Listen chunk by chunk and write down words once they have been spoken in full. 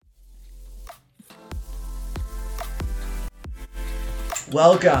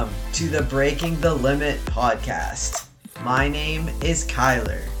Welcome to the Breaking the Limit podcast. My name is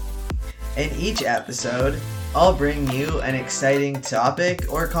Kyler. In each episode, I'll bring you an exciting topic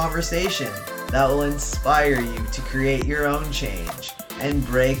or conversation that will inspire you to create your own change and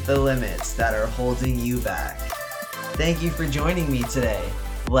break the limits that are holding you back. Thank you for joining me today.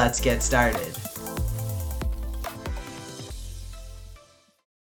 Let's get started.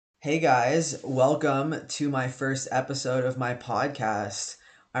 Hey guys, welcome to my first episode of my podcast.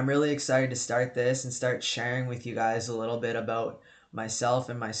 I'm really excited to start this and start sharing with you guys a little bit about myself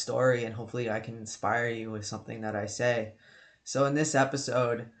and my story, and hopefully I can inspire you with something that I say. So in this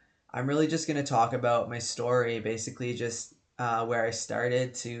episode, I'm really just going to talk about my story, basically just where I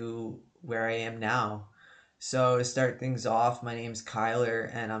started to where I am now. So to start things off, my name's Kyler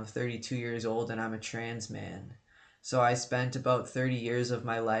and I'm 32 years old and I'm a trans man. So I spent about 30 years of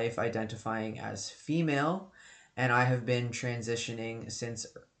my life identifying as female, and I have been transitioning since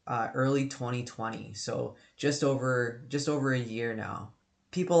early 2020. So just over a year now.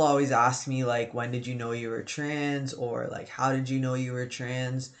 People always ask me like, when did you know you were trans, or like, how did you know you were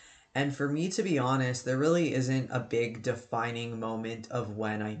trans? And for me, to be honest, there really isn't a big defining moment of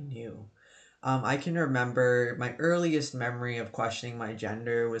when I knew. I can remember my earliest memory of questioning my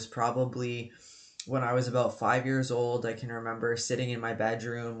gender was probably when I was about 5 years old. I can remember sitting in my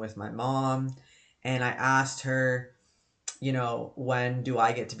bedroom with my mom, and I asked her, when do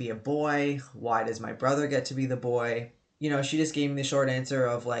I get to be a boy? Why does my brother get to be the boy? She just gave me the short answer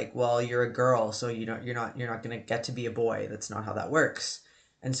of like, well, you're a girl, so you're not gonna get to be a boy. That's not how that works.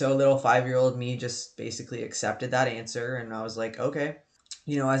 And so little 5-year-old me just basically accepted that answer, and I was like, okay.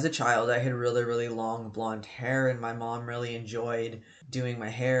 As a child, I had really, really long blonde hair, and my mom really enjoyed doing my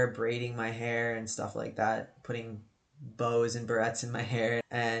hair, braiding my hair, and stuff like that, putting bows and barrettes in my hair,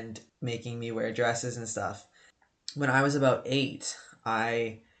 and making me wear dresses and stuff. When I was about 8,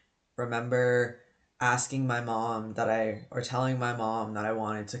 I remember asking my mom or telling my mom that I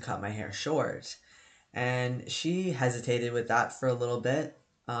wanted to cut my hair short. And she hesitated with that for a little bit.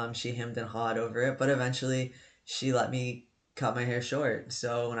 She hemmed and hawed over it, but eventually she let me cut my hair short.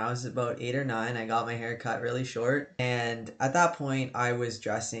 So when I was about 8 or 9, I got my hair cut really short. And at that point, I was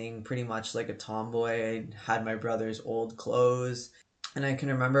dressing pretty much like a tomboy. I had my brother's old clothes. And I can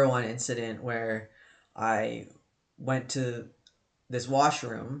remember one incident where I went to this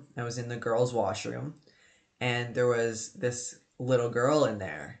washroom. I was in the girls' washroom, and there was this little girl in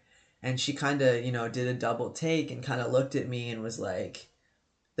there, and she kind of did a double take and kind of looked at me and was like,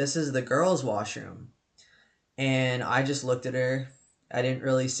 this is the girls' washroom. And I just looked at her. I didn't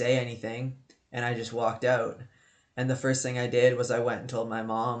really say anything, and I just walked out. And the first thing I did was I went and told my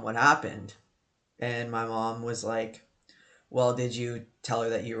mom what happened. And my mom was like, well, did you tell her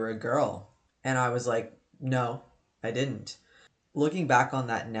that you were a girl? And I was like, no, I didn't. Looking back on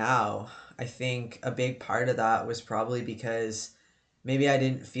that now, I think a big part of that was probably because maybe I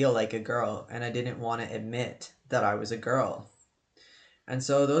didn't feel like a girl and I didn't want to admit that I was a girl. And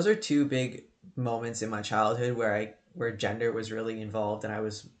so those are two big moments in my childhood where gender was really involved, and I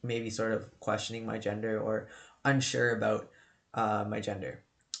was maybe sort of questioning my gender or unsure about my gender.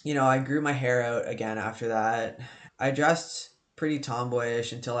 I grew my hair out again after that. I dressed pretty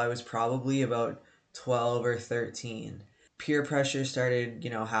tomboyish until I was probably about 12 or 13. Peer pressure started,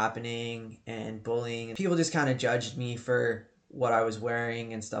 happening, and bullying. And people just kind of judged me for what I was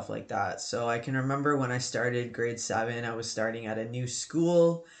wearing and stuff like that. So I can remember when I started grade 7, I was starting at a new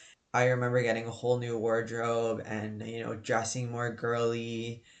school. I remember getting a whole new wardrobe and, dressing more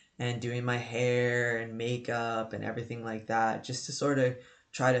girly and doing my hair and makeup and everything like that, just to sort of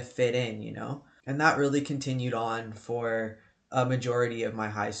try to fit in. And that really continued on for a majority of my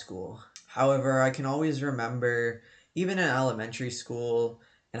high school. However, I can always remember, even in elementary school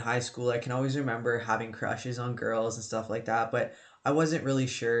and high school, I can always remember having crushes on girls and stuff like that, but I wasn't really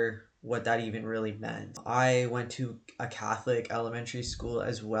sure what that even really meant. I went to a Catholic elementary school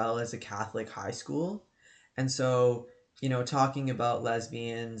as well as a Catholic high school. And so, talking about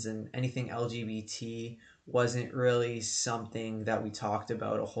lesbians and anything LGBT wasn't really something that we talked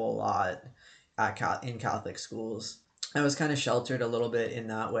about a whole lot in Catholic schools. I was kind of sheltered a little bit in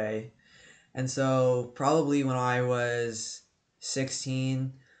that way. And so probably when I was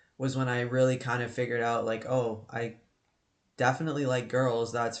 16 was when I really kind of figured out like, oh, I definitely like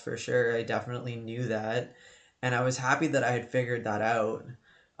girls, that's for sure. I definitely knew that. And I was happy that I had figured that out.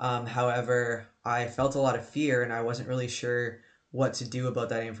 However, I felt a lot of fear and I wasn't really sure what to do about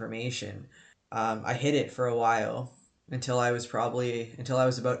that information. I hid it for a while until I was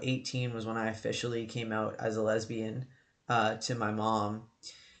about 18 was when I officially came out as a lesbian to my mom.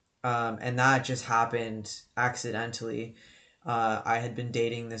 And that just happened accidentally. I had been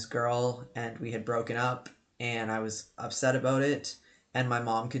dating this girl and we had broken up, and I was upset about it, and my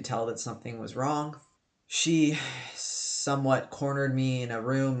mom could tell that something was wrong. She somewhat cornered me in a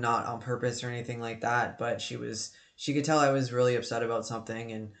room, not on purpose or anything like that, but she could tell I was really upset about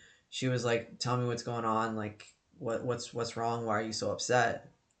something, and she was like, "Tell me what's going on, like what's wrong? Why are you so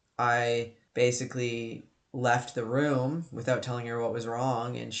upset?" I basically left the room without telling her what was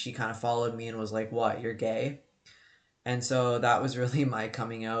wrong, and she kind of followed me and was like, "What, you're gay?" And so that was really my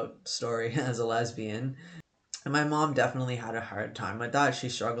coming out story as a lesbian. And my mom definitely had a hard time with that. She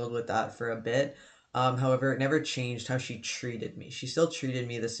struggled with that for a bit. However, it never changed how she treated me. She still treated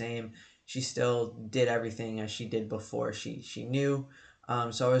me the same. She still did everything as she did before she knew.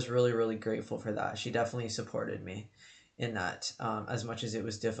 So I was really, really grateful for that. She definitely supported me in that, as much as it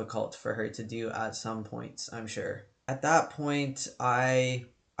was difficult for her to do at some points, I'm sure. At that point, I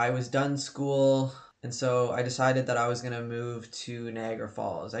was done school, and so I decided that I was going to move to Niagara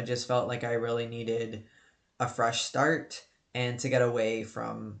Falls. I just felt like I really needed a fresh start and to get away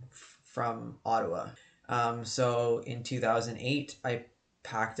from Ottawa. So in 2008, I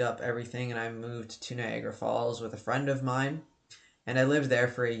packed up everything and I moved to Niagara Falls with a friend of mine, and I lived there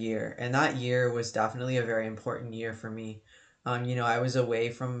for a year. And that year was definitely a very important year for me. I was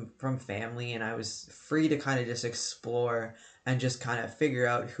away from family, and I was free to kind of just explore and just kind of figure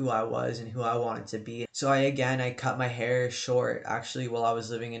out who I was and who I wanted to be. So I cut my hair short actually while I was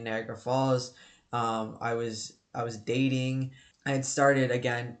living in Niagara Falls. I was dating. I had started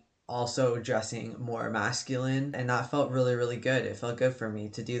again also dressing more masculine, and that felt really, really good. It felt good for me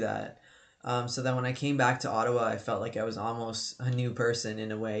to do that. So then when I came back to Ottawa, I felt like I was almost a new person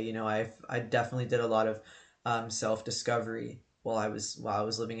in a way. I definitely did a lot of self discovery while I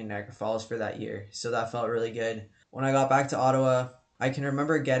was living in Niagara Falls for that year. So that felt really good. When I got back to Ottawa, I can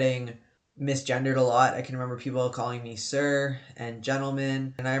remember getting misgendered a lot. I can remember people calling me sir and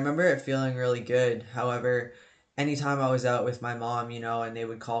gentleman, and I remember it feeling really good. However, anytime I was out with my mom, and they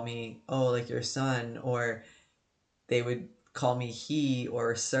would call me, oh, like your son, or they would call me he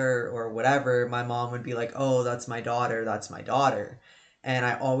or sir or whatever, my mom would be like, oh, that's my daughter, that's my daughter. And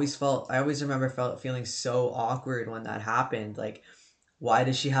I always remember feeling so awkward when that happened. Like, why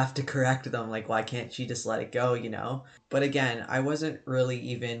does she have to correct them? Like, why can't she just let it go? But again, I wasn't really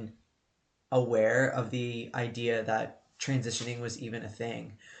even aware of the idea that transitioning was even a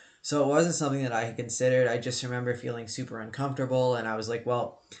thing. So it wasn't something that I had considered. I just remember feeling super uncomfortable, and I was like,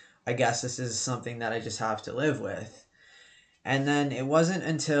 well, I guess this is something that I just have to live with. And then it wasn't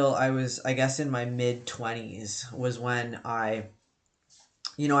until I was, I guess, in my mid 20s was when I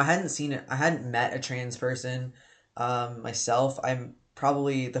hadn't seen it, I hadn't met a trans person myself. I'm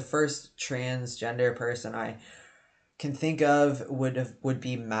probably the first transgender person I can think of would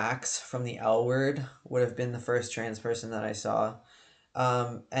be Max from the L Word, would have been the first trans person that I saw.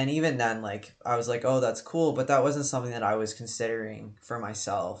 And even then, like, I was like, oh, that's cool, but that wasn't something that I was considering for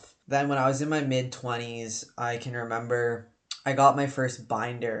myself. Then when I was in my mid 20s, I can remember I got my first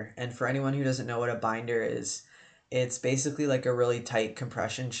binder. And for anyone who doesn't know what a binder is, it's basically like a really tight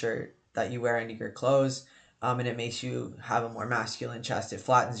compression shirt that you wear under your clothes. And it makes you have a more masculine chest. It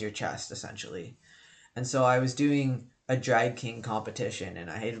flattens your chest, essentially. And so I was doing a drag king competition, and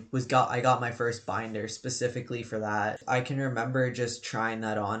I got my first binder specifically for that. I can remember just trying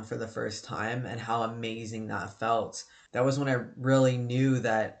that on for the first time and how amazing that felt. That was when I really knew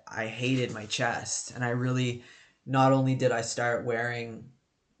that I hated my chest, and I really not only did I start wearing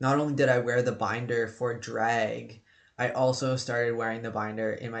not only did I wear the binder for drag, I also started wearing the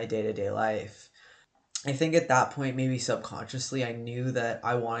binder in my day-to-day life. I think at that point, maybe subconsciously, I knew that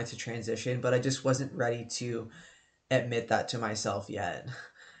I wanted to transition, but I just wasn't ready to admit that to myself yet.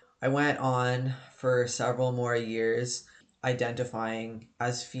 I went on for several more years identifying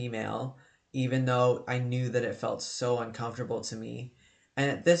as female, even though I knew that it felt so uncomfortable to me.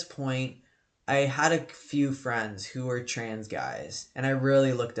 And at this point, I had a few friends who were trans guys, and I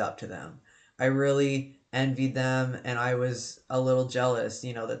really looked up to them. I really envied them, and I was a little jealous,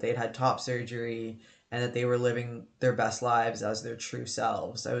 that they'd had top surgery and that they were living their best lives as their true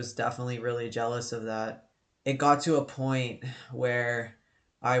selves. I was definitely really jealous of that. It got to a point where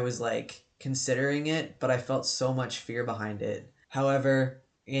I was like considering it, but I felt so much fear behind it. However,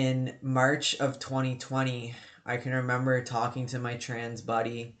 in March of 2020, I can remember talking to my trans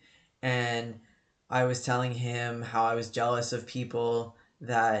buddy, and I was telling him how I was jealous of people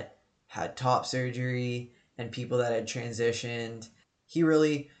that had top surgery and people that had transitioned. He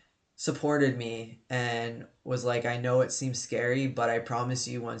really supported me and was like, I know it seems scary, but I promise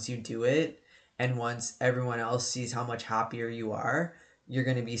you, once you do it, and once everyone else sees how much happier you are, you're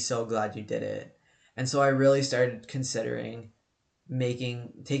going to be so glad you did it. And so I really started considering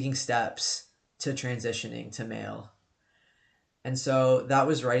taking steps to transitioning to male. And so that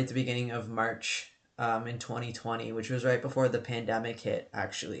was right at the beginning of March in 2020, which was right before the pandemic hit,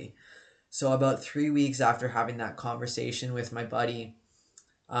 actually. So about 3 weeks after having that conversation with my buddy,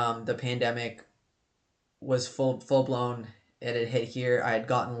 the pandemic was full blown. It had hit here. I had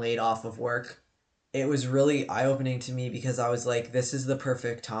gotten laid off of work. It was really eye opening to me because I was like, this is the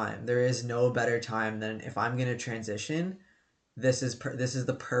perfect time. There is no better time than if I'm gonna transition. This is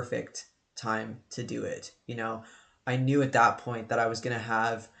the perfect time to do it. I knew at that point that I was gonna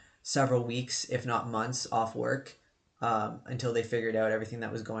have several weeks, if not months, off work until they figured out everything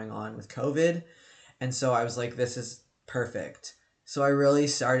that was going on with COVID. And so I was like, this is perfect. So I really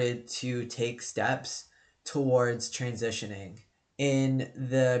started to take steps towards transitioning. In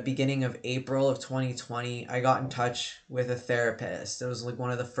the beginning of April of 2020, I got in touch with a therapist. It was like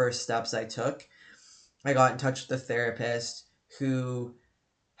one of the first steps I took. I got in touch with a therapist who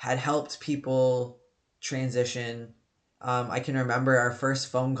had helped people transition. I can remember our first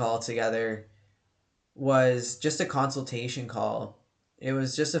phone call together was just a consultation call. It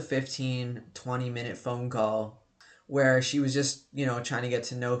was just a 15-20 minute phone call where she was just, trying to get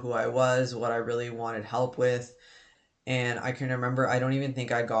to know who I was, what I really wanted help with. And I can remember, I don't even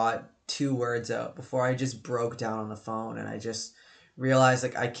think I got 2 words out before I just broke down on the phone and I just realized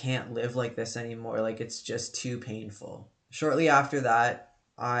like I can't live like this anymore. Like it's just too painful. Shortly after that,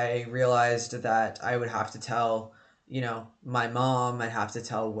 I realized that I would have to tell, my mom, I'd have to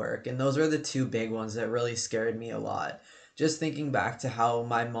tell work. And those were the two big ones that really scared me a lot. Just thinking back to how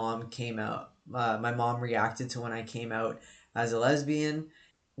my mom reacted to when I came out as a lesbian.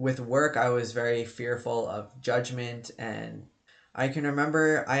 With work, I was very fearful of judgment, and I can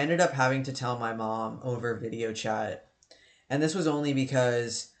remember I ended up having to tell my mom over video chat. And this was only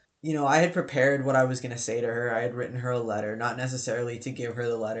because, I had prepared what I was going to say to her. I had written her a letter, not necessarily to give her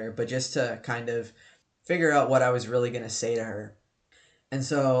the letter, but just to kind of figure out what I was really going to say to her. And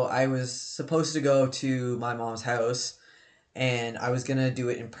so I was supposed to go to my mom's house and I was going to do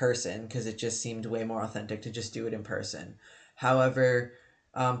it in person because it just seemed way more authentic to just do it in person. However,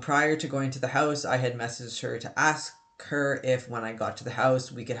 prior to going to the house, I had messaged her to ask her if when I got to the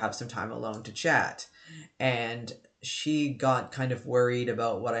house we could have some time alone to chat. And she got kind of worried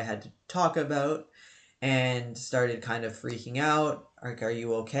about what I had to talk about and started kind of freaking out. Like, are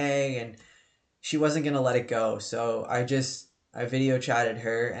you okay? And she wasn't going to let it go. So I video chatted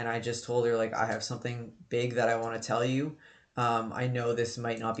her and I just told her, like, I have something big that I want to tell you. I know this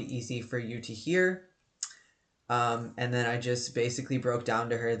might not be easy for you to hear. And then I just basically broke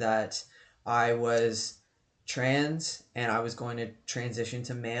down to her that I was trans and I was going to transition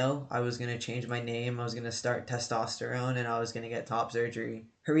to male. I was going to change my name. I was going to start testosterone and I was going to get top surgery.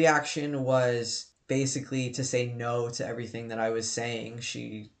 Her reaction was basically to say no to everything that I was saying.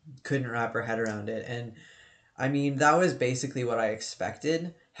 She couldn't wrap her head around it. And I mean, that was basically what I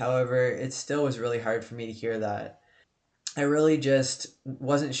expected. However, it still was really hard for me to hear that. I really just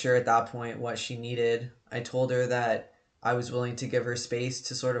wasn't sure at that point what she needed. I told her that I was willing to give her space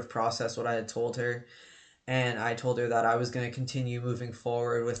to sort of process what I had told her. And I told her that I was going to continue moving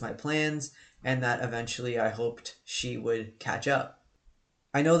forward with my plans and that eventually I hoped she would catch up.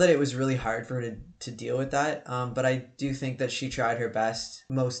 I know that it was really hard for her to deal with that, but I do think that she tried her best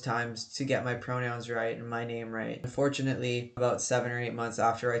most times to get my pronouns right and my name right. Unfortunately, about 7 or 8 months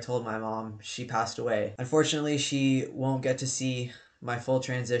after I told my mom, she passed away. Unfortunately, she won't get to see my full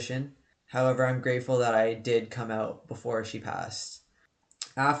transition. However, I'm grateful that I did come out before she passed.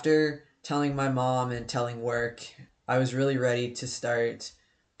 After telling my mom and telling work, I was really ready to start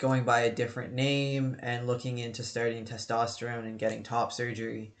going by a different name and looking into starting testosterone and getting top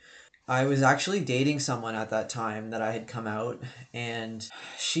surgery. I was actually dating someone at that time that I had come out, and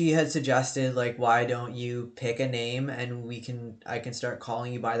she had suggested, like, why don't you pick a name and I can start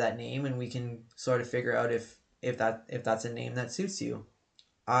calling you by that name and we can sort of figure out if that's a name that suits you.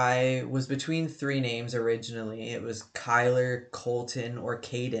 I was between 3 names originally. It was Kyler, Colton, or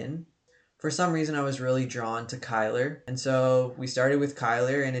Caden. For some reason, I was really drawn to Kyler, and so we started with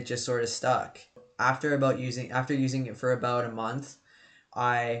Kyler, and it just sort of stuck. After using it for about a month,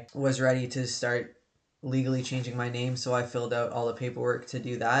 I was ready to start legally changing my name, so I filled out all the paperwork to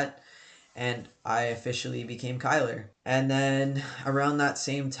do that, and I officially became Kyler. And then around that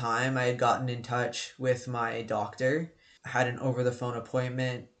same time, I had gotten in touch with my doctor. I had an over the phone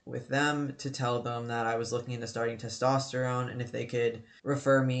appointment with them to tell them that I was looking into starting testosterone and if they could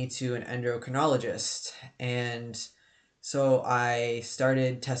refer me to an endocrinologist. And so I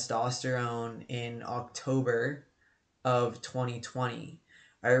started testosterone in October of 2020.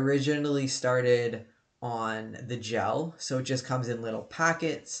 I originally started on the gel, so it just comes in little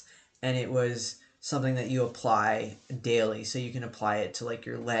packets, and it was something that you apply daily. So you can apply it to like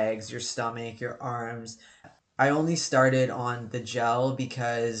your legs, your stomach, your arms. I only started on the gel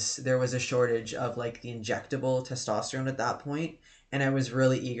because there was a shortage of like the injectable testosterone at that point, and I was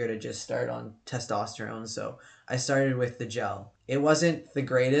really eager to just start on testosterone, so I started with the gel. It wasn't the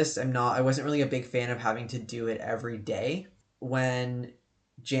greatest. I wasn't really a big fan of having to do it every day. When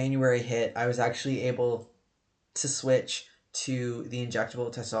January hit, I was actually able to switch to the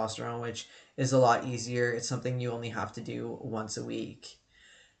injectable testosterone, which is a lot easier. It's something you only have to do once a week.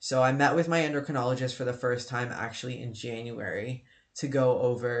 So I met with my endocrinologist for the first time actually in January to go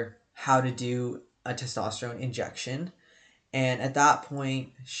over how to do a testosterone injection. And at that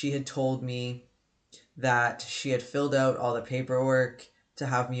point, she had told me that she had filled out all the paperwork to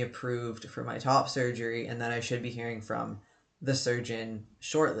have me approved for my top surgery and that I should be hearing from the surgeon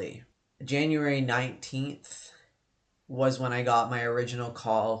shortly. January 19th was when I got my original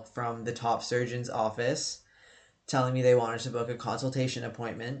call from the top surgeon's office telling me they wanted to book a consultation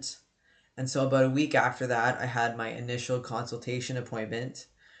appointment. And so, about a week after that, I had my initial consultation appointment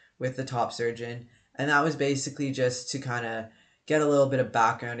with the top surgeon. And that was basically just to kind of get a little bit of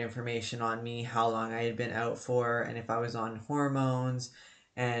background information on me, how long I had been out for, and if I was on hormones,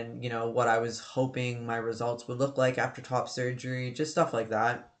 and what I was hoping my results would look like after top surgery, just stuff like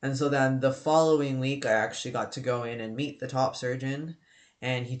that. And so then the following week, I actually got to go in and meet the top surgeon,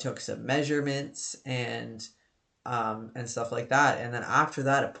 and he took some measurements and stuff like that. And then after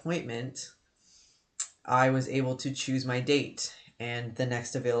that appointment, I was able to choose my date, and the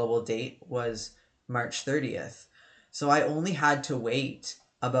next available date was March 30th. So I only had to wait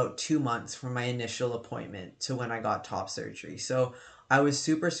about 2 months from my initial appointment to when I got top surgery. So I was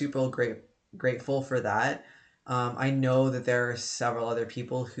super grateful for that. I know that there are several other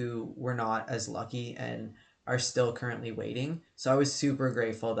people who were not as lucky and are still currently waiting. So I was super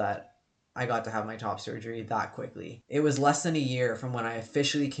grateful that I got to have my top surgery that quickly. It was less than a year from when I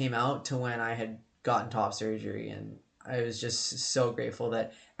officially came out to when I had gotten top surgery, and I was just so grateful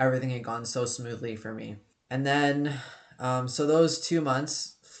that everything had gone so smoothly for me. And then, so those 2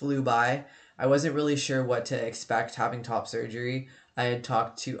 months flew by. I wasn't really sure what to expect having top surgery. I had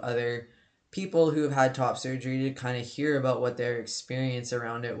talked to other people who have had top surgery to kind of hear about what their experience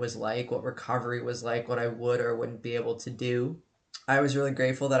around it was like, what recovery was like, what I would or wouldn't be able to do. I was really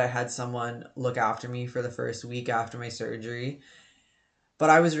grateful that I had someone look after me for the first week after my surgery. But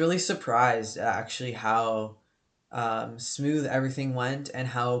I was really surprised at actually how smooth everything went and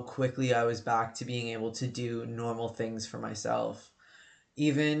how quickly I was back to being able to do normal things for myself.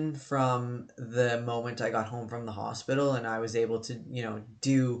 Even from the moment I got home from the hospital and I was able to,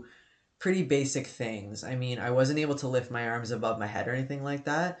 do pretty basic things. I mean, I wasn't able to lift my arms above my head or anything like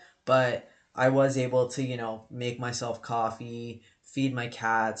that, but I was able to, make myself coffee, feed my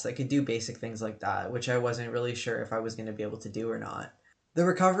cats. I could do basic things like that, which I wasn't really sure if I was going to be able to do or not. The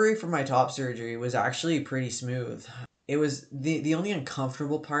recovery from my top surgery was actually pretty smooth. It was the only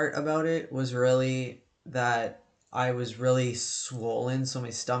uncomfortable part about it was really that I was really swollen, so my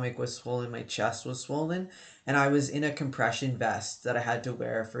stomach was swollen, my chest was swollen, and I was in a compression vest that I had to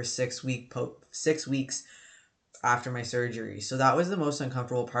wear for 6 weeks after my surgery. So that was the most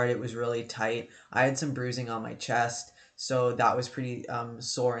uncomfortable part. It was really tight. I had some bruising on my chest, so that was pretty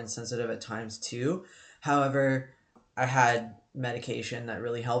sore and sensitive at times too. However, I had medication that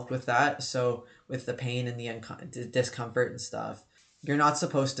really helped with that. So with the pain and the discomfort and stuff, you're not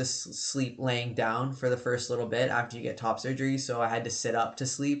supposed to sleep laying down for the first little bit after you get top surgery. So I had to sit up to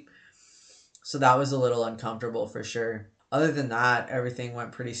sleep. So that was a little uncomfortable for sure. Other than that, everything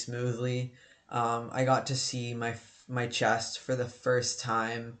went pretty smoothly. I got to see my chest for the first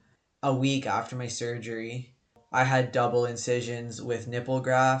time a week after my surgery. I had double incisions with nipple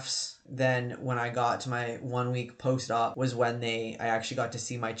grafts. Then when I got to my 1 week post-op was when I actually got to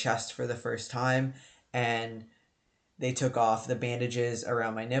see my chest for the first time, and they took off the bandages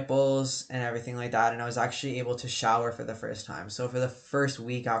around my nipples and everything like that, and I was actually able to shower for the first time. So for the first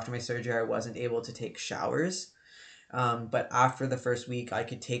week after my surgery, I wasn't able to take showers. But after the first week, I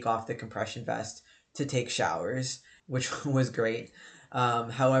could take off the compression vest to take showers, which was great.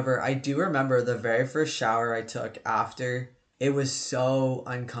 However, I do remember the very first shower I took after, it was so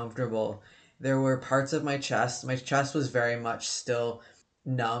uncomfortable. There were parts of my chest. My chest was very much still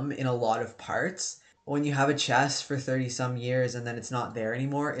numb in a lot of parts. When you have a chest for 30 some years and then it's not there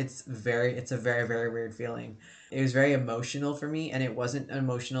anymore, it's a very weird feeling. It was very emotional for me, and it wasn't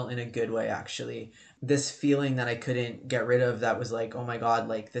emotional in a good way actually. This feeling that I couldn't get rid of, that was like, oh my god,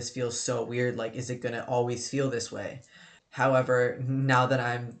 like this feels so weird, like is it gonna always feel this way? However, now that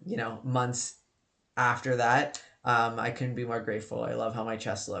I'm, months after that, I couldn't be more grateful. I love how my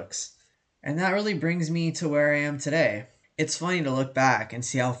chest looks. And that really brings me to where I am today. It's funny to look back and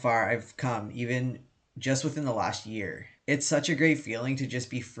see how far I've come, even just within the last year. It's such a great feeling to just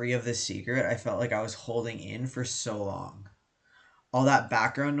be free of this secret I felt like I was holding in for so long. All that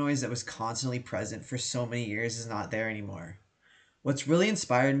background noise that was constantly present for so many years is not there anymore. What's really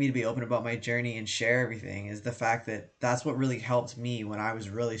inspired me to be open about my journey and share everything is the fact that that's what really helped me when I was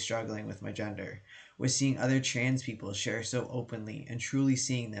really struggling with my gender, was seeing other trans people share so openly and truly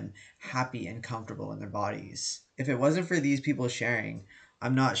seeing them happy and comfortable in their bodies. If it wasn't for these people sharing,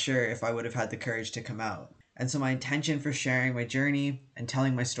 I'm not sure if I would have had the courage to come out. And so my intention for sharing my journey and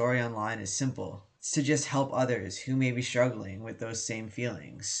telling my story online is simple. It's to just help others who may be struggling with those same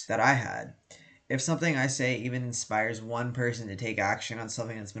feelings that I had. If something I say even inspires one person to take action on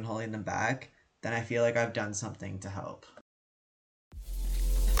something that's been holding them back, then I feel like I've done something to help.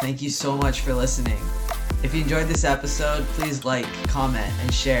 Thank you so much for listening. If you enjoyed this episode, please like, comment,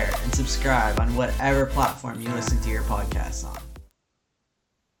 and share, and subscribe on whatever platform you listen to your podcast on.